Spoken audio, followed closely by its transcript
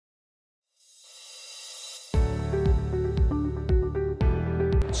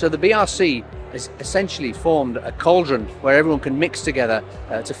So the BRC has essentially formed a cauldron where everyone can mix together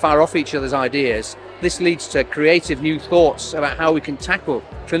to fire off each other's ideas. This leads to creative new thoughts about how we can tackle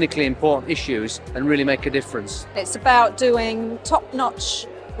clinically important issues and really make a difference. It's about doing top-notch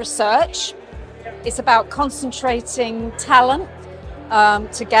research. It's about concentrating talent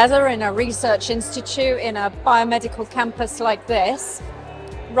together in a research institute, in a biomedical campus like this,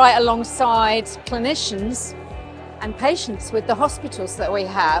 right alongside clinicians and patients with the hospitals that we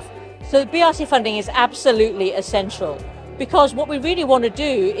have. So the BRC funding is absolutely essential, because what we really want to do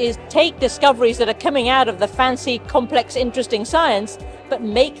is take discoveries that are coming out of the fancy, complex, interesting science, but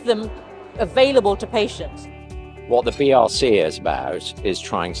make them available to patients. What the BRC is about is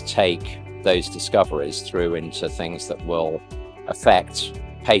trying to take those discoveries through into things that will affect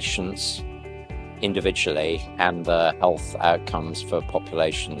patients individually and the health outcomes for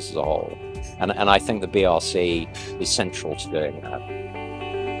populations as a whole. And I think the BRC is central to doing that.